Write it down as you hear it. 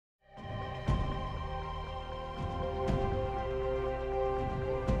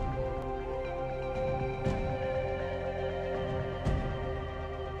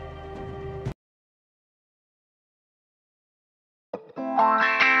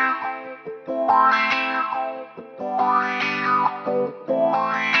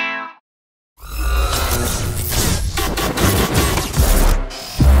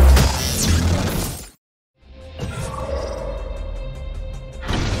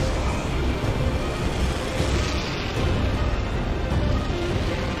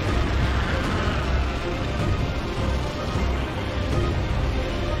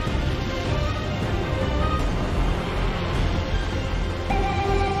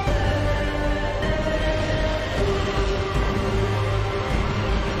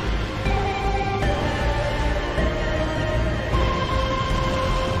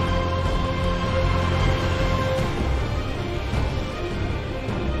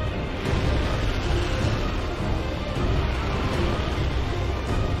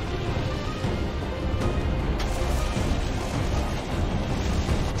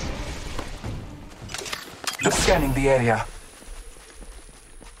Just scanning the area.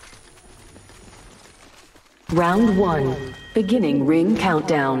 Round 1. Beginning ring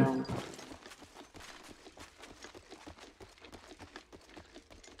countdown.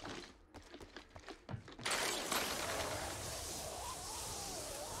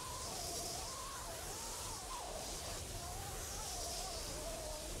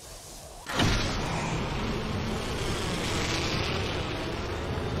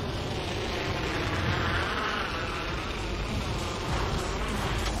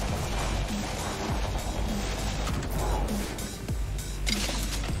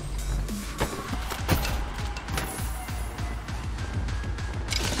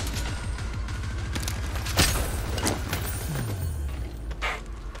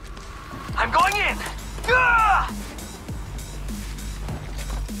 I'm going in! Ah!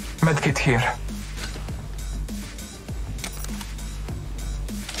 Medkit here.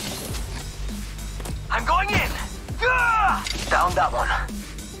 I'm going in! Ah! Down that one.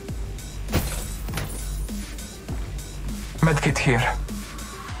 Medkit here.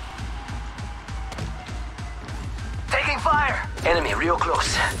 Taking fire! Enemy real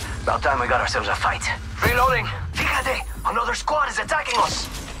close. About time we got ourselves a fight. Reloading! Fíjate! Another squad is attacking us!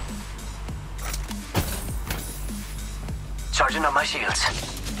 Charging up my shields.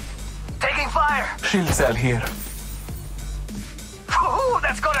 Taking fire! Shield cell here. Woohoo!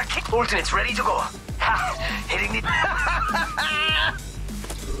 That's gonna kick! Alternates ready to go. Ha! Hitting the...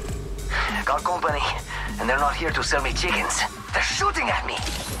 Got company, and they're not here to sell me chickens. They're shooting at me!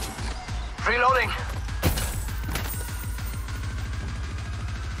 Reloading!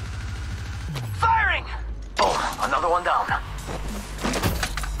 Firing! Boom! Another one down.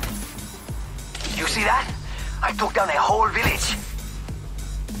 You see that? I took down a whole village.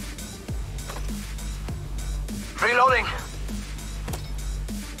 Reloading.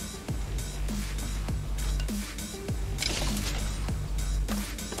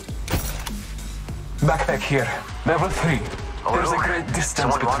 Backpack here. Level 3. Oh, There's look. a great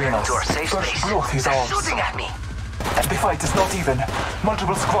distance Someone between wandered us. into our safe First space. growth is They're ours. shooting at me. The fight is not even.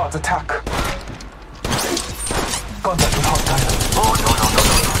 Multiple squads attack. Contact with hostile. Oh, no.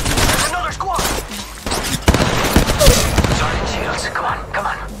 There's another squad. Charging shields. Come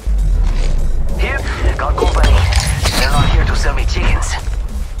on. Here. Got company. They're not here to sell me chickens.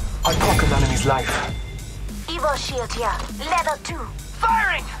 I took an enemy's life. Evo shield here. Level 2.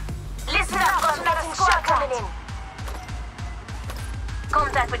 Firing! Listen up, I'm getting shot coming in.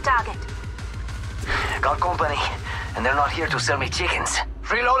 Contact with target. Got company, and they're not here to sell me chickens.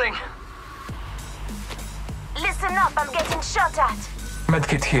 Reloading. Listen up, I'm getting shot at.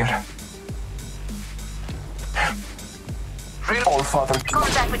 Medkit here. All Father.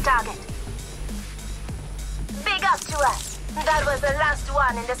 Contact with target. Big up to us. That was the last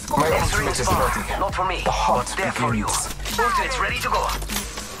one in the school. My Entering ultimate is spawn. ready. Not for me, The hunt but there for you. begins. Ultimate's ready to go.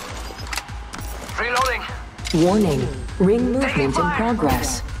 Reloading. Warning. Ring movement in fire.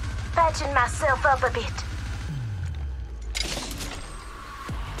 progress. Patching myself up a bit.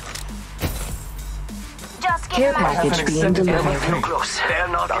 Just Care getting my... package being extended delivered. level Too close. They're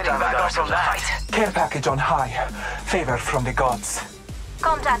not getting back up from that. Care package on high. Favor from the gods.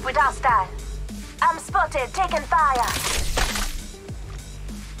 Contact with hostile. I'm spotted, taking fire.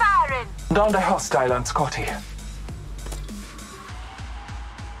 Firing. Down the hostile on Scotty.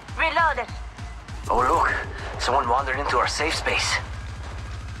 Reloaded. Oh look, someone wandered into our safe space.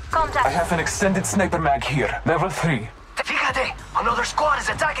 Contact. I have an extended sniper mag here. Level 3. Fíjate, another squad is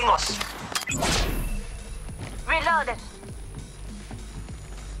attacking us. Reloaded.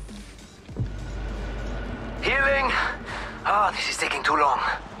 Healing. Ah, this is taking too long.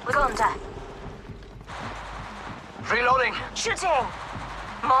 Contact. Reloading. Shooting.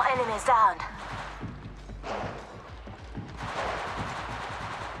 More enemies down.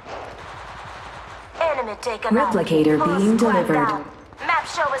 Enemy taken out. Replicator Full being squad delivered. down. Map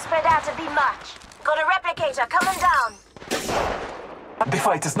show was spread out to be much. Got a replicator coming down. The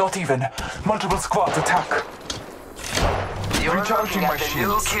fight is not even. Multiple squads attack. You're Recharging looking my at the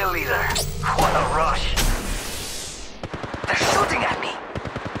shields. new kill leader. What a rush. They're shooting at me.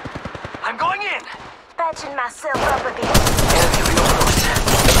 I'm going in. Patching myself up a bit. Enemy real close.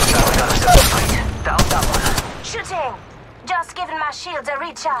 Now we got ourselves a fight. Down that one. Shooting. Just giving my shields a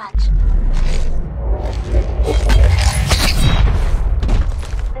recharge.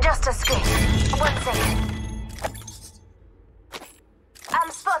 Just a script. 1 second.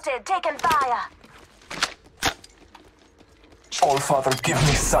 I'm spotted, taking fire. All Father, give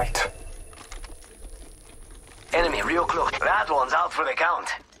me sight. Enemy real close. That one's out for the count.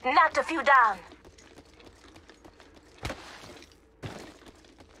 Knocked a few down.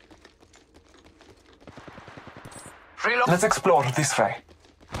 Reload. Let's explore this way.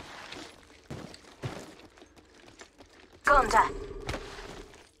 Contact.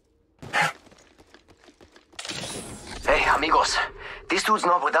 Hey, amigos. This dude's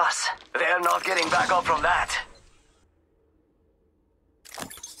not with us. They're not getting back up from that.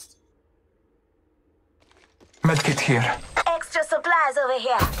 Medkit here. Extra supplies over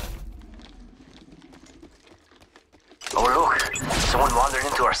here. Oh, look. Someone wandered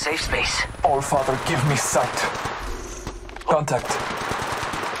into our safe space. All Father, give me sight. Contact.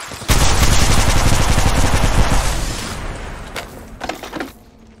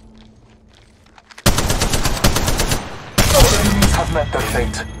 Our enemies have met their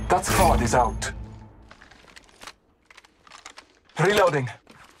fate. That squad is out. Reloading.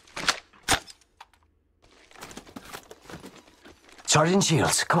 Charging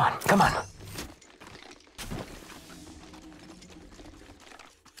shields. Come on, come on.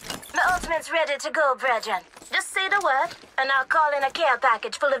 My ultimate's ready to go, brethren. Just say the word, and I'll call in a care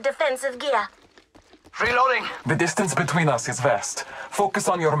package full of defensive gear. Reloading. The distance between us is vast. Focus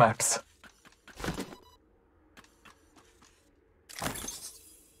on your maps.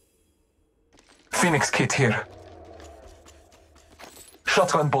 Phoenix kit here.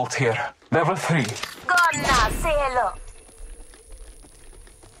 Shotgun bolt here. Level 3. Go on now, say hello.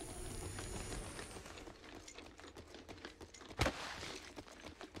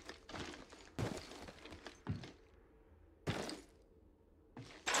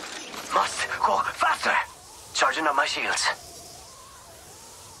 Must go faster. Charging up my shields.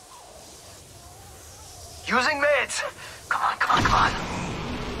 Using meds. Come on, come on, come on.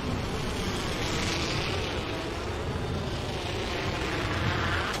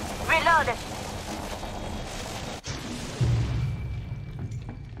 Reloaded.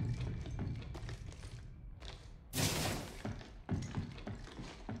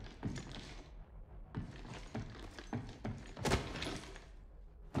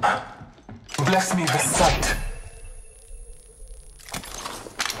 Bless me with sight.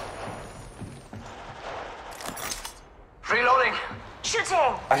 Reloading. Shooting.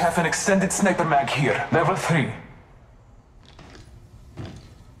 I have an extended sniper mag here. Level 3.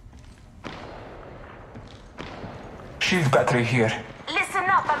 Shield battery here. Listen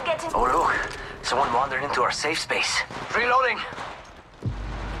up, I'm getting... Oh, look. Someone wandered into our safe space. Reloading.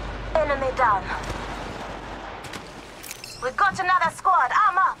 Enemy down. We got another squad.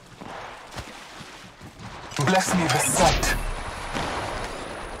 I'm up. Bless me with sight.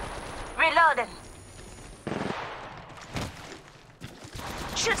 Reloading.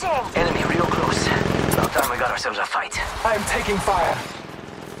 Shooting. Enemy real close. About time we got ourselves a fight. I am taking fire.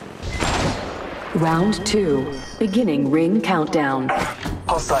 Round 2. Beginning ring countdown.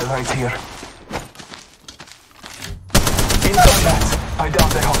 Hostile right here. In combat. I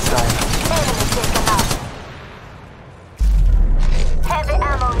downed a hostile. Enemy taken out. Heavy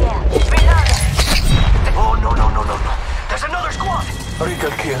ammo here. Reloading. Oh, no, no, no, no, no. There's another squad.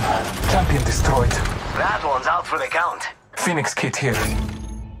 Regal kill. Champion destroyed. That one's out for the count. Phoenix kit here.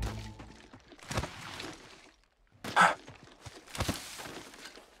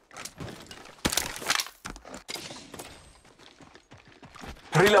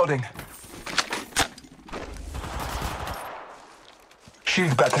 Reloading.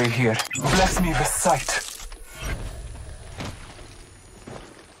 Shield battery here. Bless me with sight.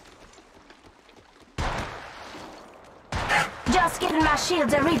 Just giving my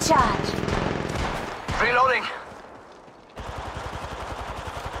shields a recharge. Reloading.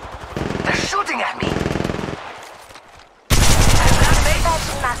 They're shooting at me.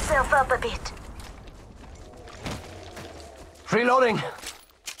 Patching myself up a bit. Reloading.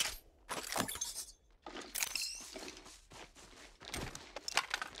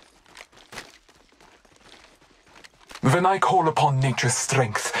 When I call upon nature's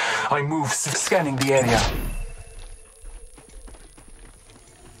strength, I move scanning the area.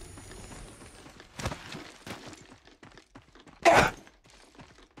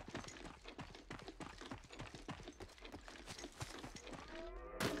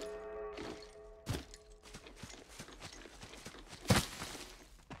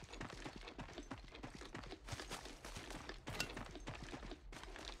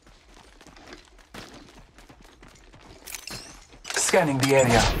 Scanning the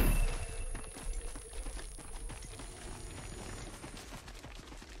area.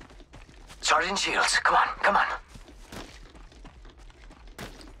 Charging shields. Come on, come on.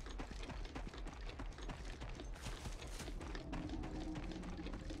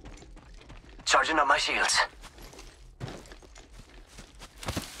 Charging up my shields.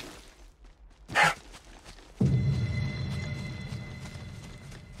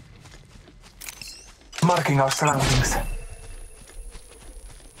 Marking our surroundings.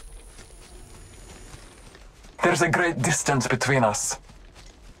 There's a great distance between us.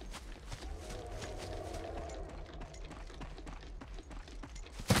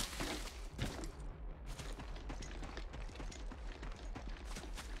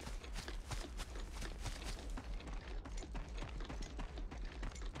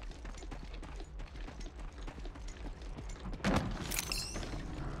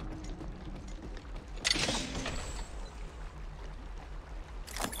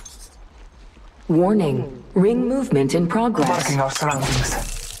 Warning. Ring movement in progress. Marking our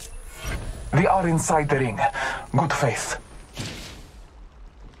surroundings. We are inside the ring. Good faith.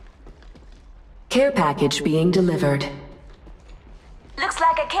 Care package being delivered. Looks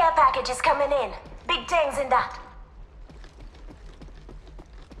like a care package is coming in. Big things in that.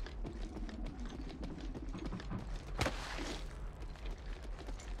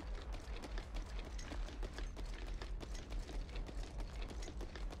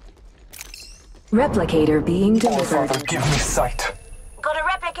 Replicator being Oh, delivered. Father, give me sight. Got a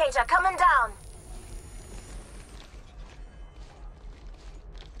replicator coming down.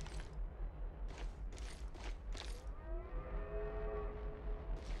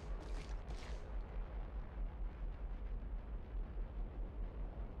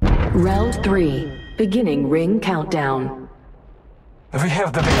 Round 3. Beginning ring countdown. We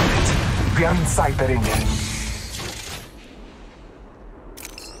have the benefit. We are inside the ring.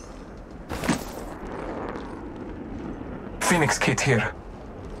 Phoenix kit here.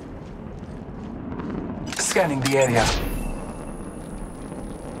 Scanning the area.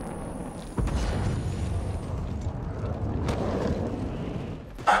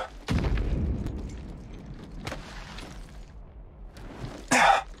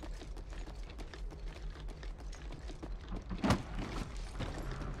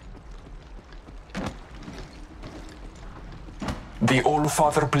 The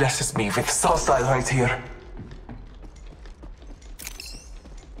All-Father blesses me with hostile right here.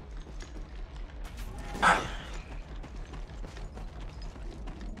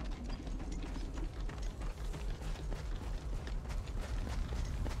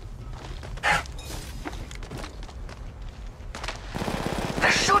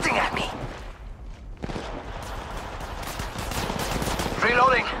 They're shooting at me.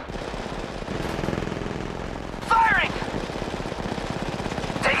 Reloading. Firing.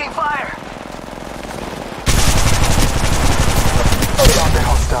 Taking fire. Found the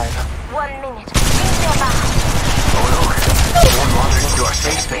hostile. 1 minute. Use your back. Oh look. Someone wandering into our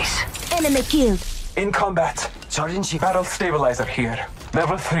safe space. Enemy killed. In combat. Charging shield. Barrel stabilizer here.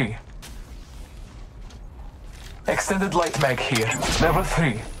 Level 3. Extended light mag here. Level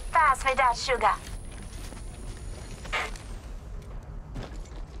 3. Fast with that sugar.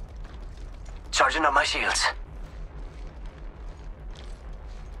 Charging up my shields.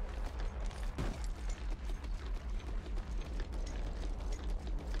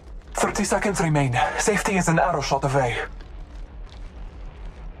 "30 seconds remain. Safety is an arrow shot away.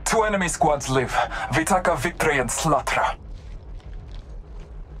 2 enemy squads live. Vitaka, Victory, and Slatra.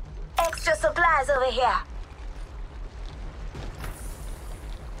 Extra supplies over here.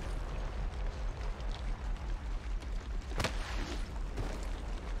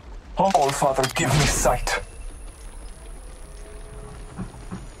 All Father, give me sight.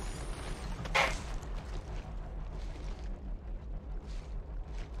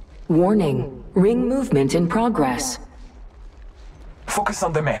 Warning. Ring movement in progress. Focus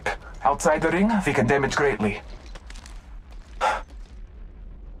on the map. Outside the ring, we can damage greatly.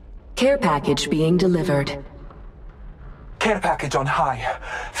 Care package being delivered. Care package on high.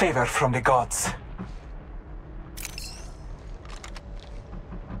 Favor from the gods.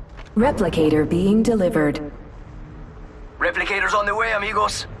 Replicator being delivered. Replicators on the way,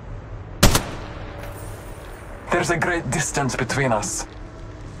 amigos. There's a great distance between us.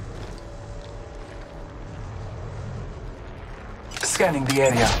 Scanning the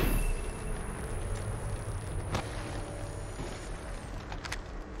area.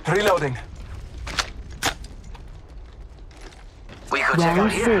 Reloading. We could check out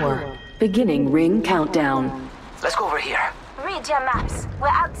Round here. 4. Beginning ring countdown. Let's go over here. Read your maps. We're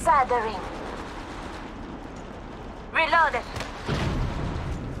outside the ring. Reloaded.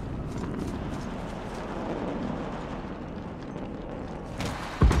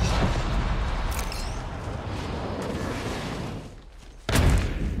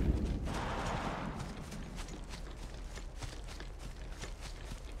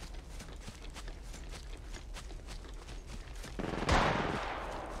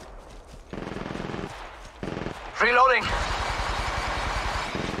 Reloading.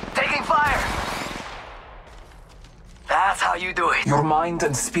 Taking fire. That's how you do it. Your mind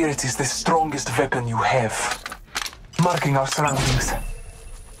and spirit is the strongest weapon you have. Marking our surroundings.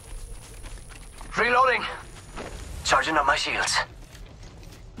 Reloading. Charging up my shields.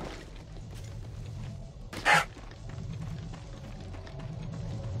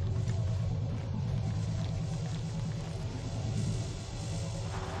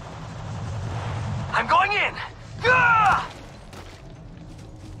 I'm going in. Ah!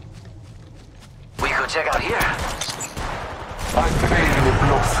 We could check out here. I'm paying with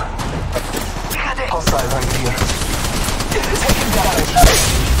bluff. Fíjate. Hostile right here. Taking damage.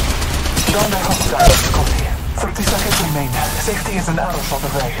 Down a hostile. Copy. 30 seconds remain. Safety is an arrow shot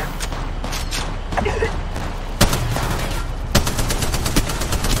away.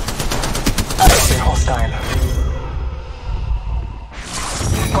 I see hostile.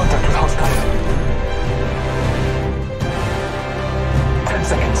 Contact with hostile. 10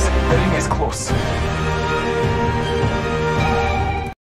 seconds. The ring is close.